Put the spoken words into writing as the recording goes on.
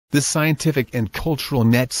The Scientific and Cultural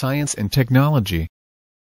Net Science and Technology.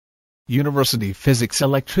 University Physics,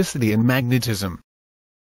 Electricity and Magnetism.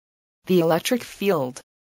 The electric field.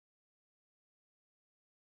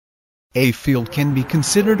 A field can be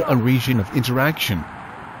considered a region of interaction.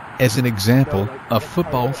 As an example, a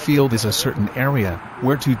football field is a certain area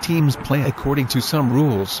where two teams play according to some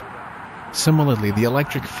rules. Similarly, the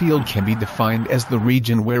electric field can be defined as the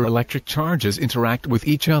region where electric charges interact with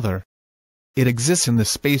each other. It exists in the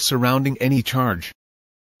space surrounding any charge.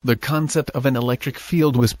 The concept of an electric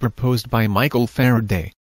field was proposed by Michael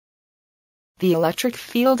Faraday. The electric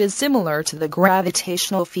field is similar to the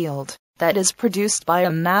gravitational field that is produced by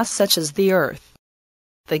a mass such as the Earth.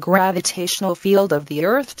 The gravitational field of the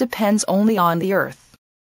Earth depends only on the Earth.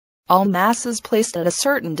 All masses placed at a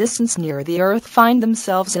certain distance near the Earth find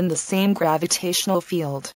themselves in the same gravitational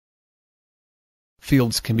field.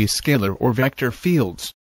 Fields can be scalar or vector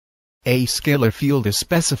fields. A scalar field is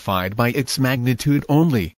specified by its magnitude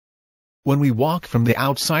only. When we walk from the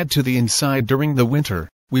outside to the inside during the winter,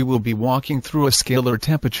 we will be walking through a scalar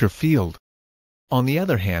temperature field. On the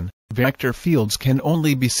other hand, vector fields can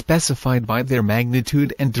only be specified by their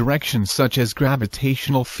magnitude and direction, such as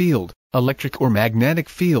gravitational field, electric or magnetic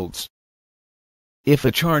fields. If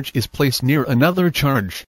a charge is placed near another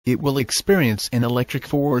charge, it will experience an electric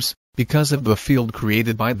force because of the field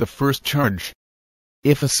created by the first charge.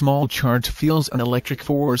 If a small charge feels an electric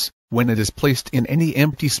force when it is placed in any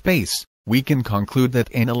empty space, we can conclude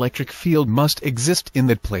that an electric field must exist in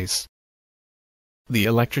that place. The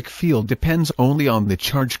electric field depends only on the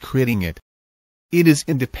charge creating it. It is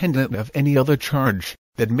independent of any other charge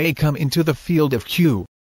that may come into the field of Q.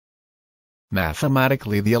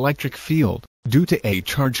 Mathematically, the electric field, due to a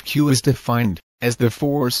charge Q, is defined as the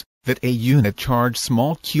force that a unit charge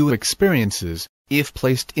small q experiences if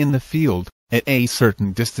placed in the field at a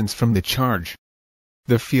certain distance from the charge.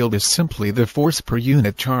 The field is simply the force per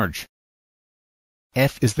unit charge.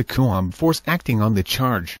 F is the Coulomb force acting on the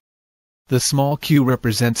charge. The small q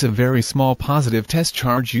represents a very small positive test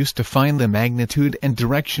charge used to find the magnitude and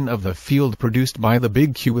direction of the field produced by the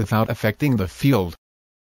big Q without affecting the field.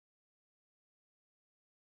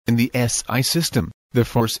 In the SI system, the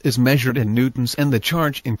force is measured in newtons and the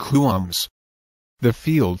charge in coulombs. The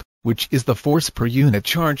field, which is the force per unit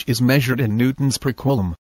charge, is measured in newtons per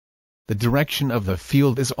coulomb. The direction of the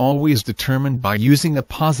field is always determined by using a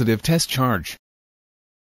positive test charge.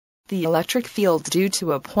 The electric field due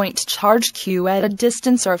to a point charge Q at a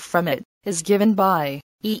distance r from it is given by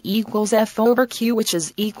E equals F over Q, which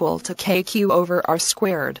is equal to KQ over R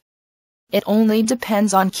squared. It only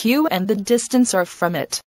depends on Q and the distance r from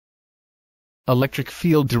it. Electric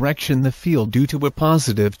field direction: the field due to a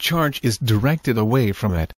positive charge is directed away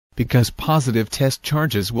from it, because positive test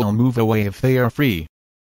charges will move away if they are free.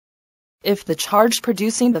 If the charge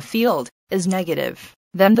producing the field is negative,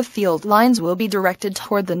 then the field lines will be directed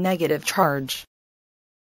toward the negative charge.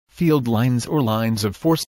 Field lines or lines of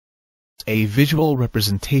force. A visual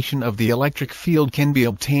representation of the electric field can be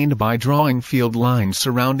obtained by drawing field lines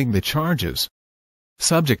surrounding the charges,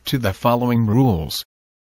 subject to the following rules.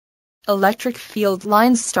 Electric field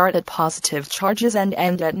lines start at positive charges and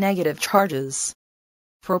end at negative charges.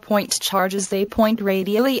 For point charges, they point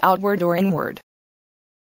radially outward or inward.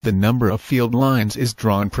 The number of field lines is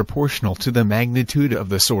drawn proportional to the magnitude of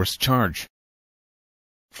the source charge.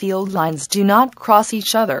 Field lines do not cross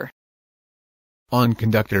each other. On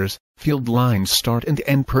conductors, field lines start and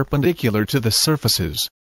end perpendicular to the surfaces.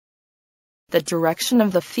 The direction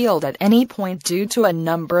of the field at any point due to a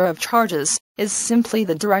number of charges is simply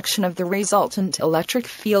the direction of the resultant electric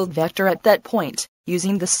field vector at that point,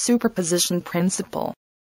 using the superposition principle.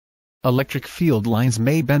 Electric field lines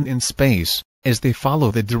may bend in space as they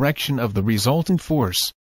follow the direction of the resultant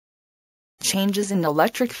force. Changes in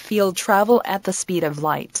electric field travel at the speed of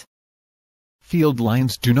light. Field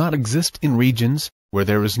lines do not exist in regions where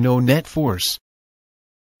there is no net force.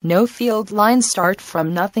 No field lines start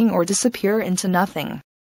from nothing or disappear into nothing.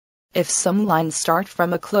 If some lines start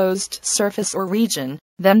from a closed surface or region,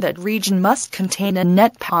 then that region must contain a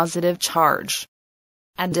net positive charge.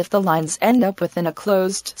 And if the lines end up within a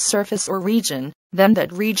closed surface or region, then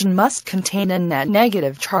that region must contain a net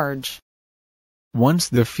negative charge. Once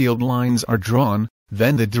the field lines are drawn,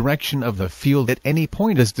 then the direction of the field at any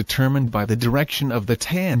point is determined by the direction of the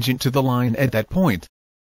tangent to the line at that point.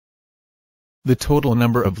 The total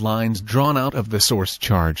number of lines drawn out of the source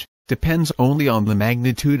charge depends only on the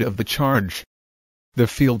magnitude of the charge. The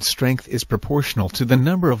field strength is proportional to the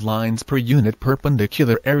number of lines per unit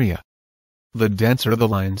perpendicular area. The denser the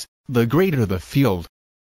lines, the greater the field.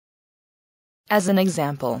 As an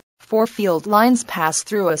example, 4 field lines pass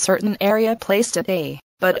through a certain area placed at A,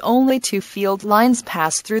 but only two field lines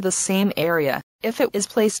pass through the same area, if it is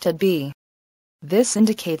placed at B. This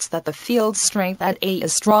indicates that the field strength at A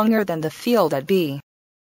is stronger than the field at B.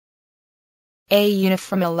 A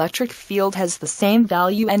uniform electric field has the same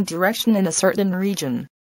value and direction in a certain region.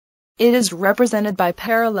 It is represented by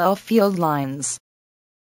parallel field lines.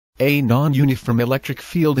 A non-uniform electric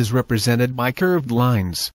field is represented by curved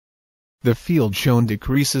lines. The field shown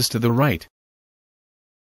decreases to the right.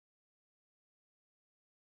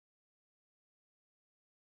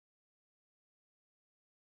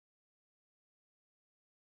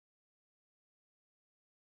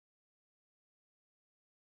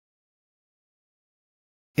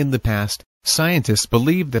 In the past, scientists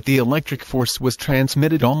believed that the electric force was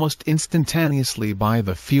transmitted almost instantaneously by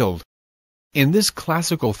the field. In this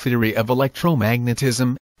classical theory of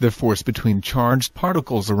electromagnetism, the force between charged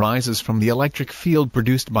particles arises from the electric field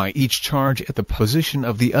produced by each charge at the position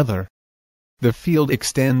of the other. The field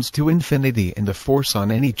extends to infinity and the force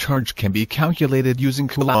on any charge can be calculated using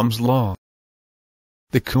Coulomb's law.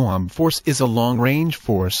 The Coulomb force is a long-range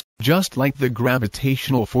force, just like the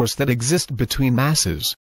gravitational force that exists between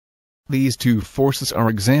masses. These two forces are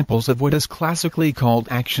examples of what is classically called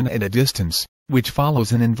action at a distance, which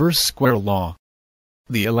follows an inverse square law.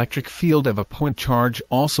 The electric field of a point charge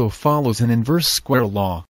also follows an inverse square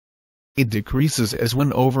law. It decreases as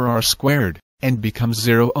 1 over r squared, and becomes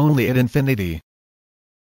 0 only at infinity.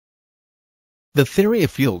 The theory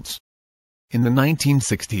of fields. In the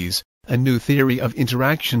 1960s, a new theory of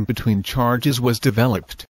interaction between charges was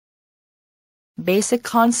developed. Basic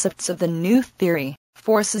concepts of the new theory.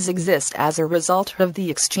 Forces exist as a result of the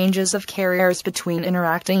exchanges of carriers between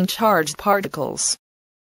interacting charged particles.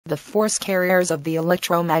 The force carriers of the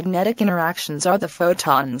electromagnetic interactions are the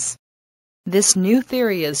photons. This new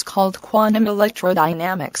theory is called quantum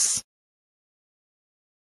electrodynamics.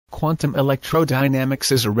 Quantum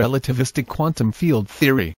electrodynamics is a relativistic quantum field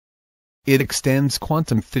theory. It extends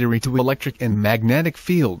quantum theory to electric and magnetic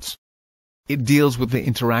fields. It deals with the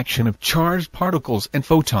interaction of charged particles and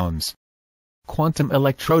photons. Quantum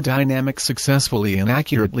electrodynamics successfully and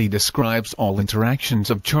accurately describes all interactions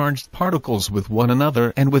of charged particles with one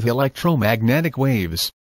another and with electromagnetic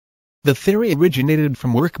waves. The theory originated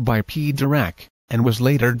from work by P. Dirac, and was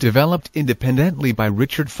later developed independently by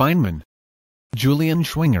Richard Feynman, Julian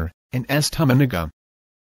Schwinger, and S. Tominaga.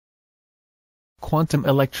 Quantum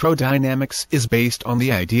electrodynamics is based on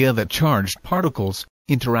the idea that charged particles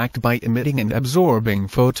interact by emitting and absorbing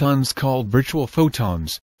photons called virtual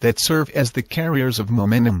photons, that serve as the carriers of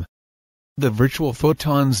momentum. The virtual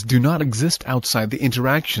photons do not exist outside the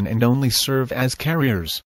interaction and only serve as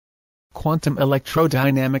carriers. Quantum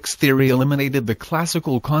electrodynamics theory eliminated the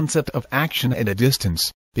classical concept of action at a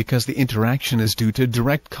distance, because the interaction is due to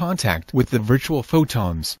direct contact with the virtual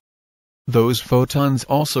photons. Those photons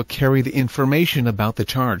also carry the information about the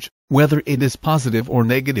charge, whether it is positive or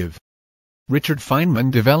negative. Richard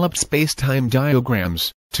Feynman developed space-time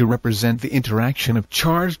diagrams to represent the interaction of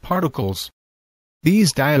charged particles.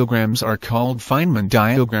 These diagrams are called Feynman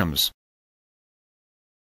diagrams.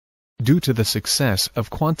 Due to the success of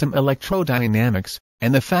quantum electrodynamics,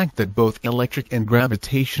 and the fact that both electric and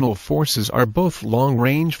gravitational forces are both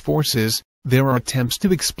long-range forces, there are attempts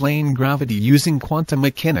to explain gravity using quantum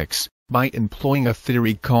mechanics, by employing a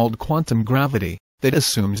theory called quantum gravity, that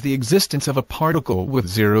assumes the existence of a particle with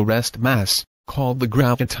zero rest mass, called the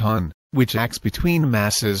graviton, which acts between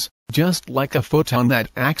masses, just like a photon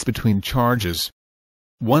that acts between charges.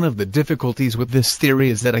 One of the difficulties with this theory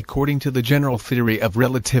is that according to the general theory of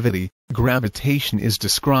relativity, gravitation is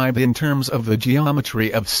described in terms of the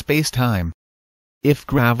geometry of space-time. If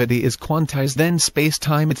gravity is quantized, then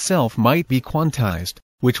space-time itself might be quantized,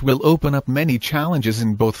 which will open up many challenges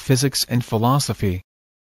in both physics and philosophy.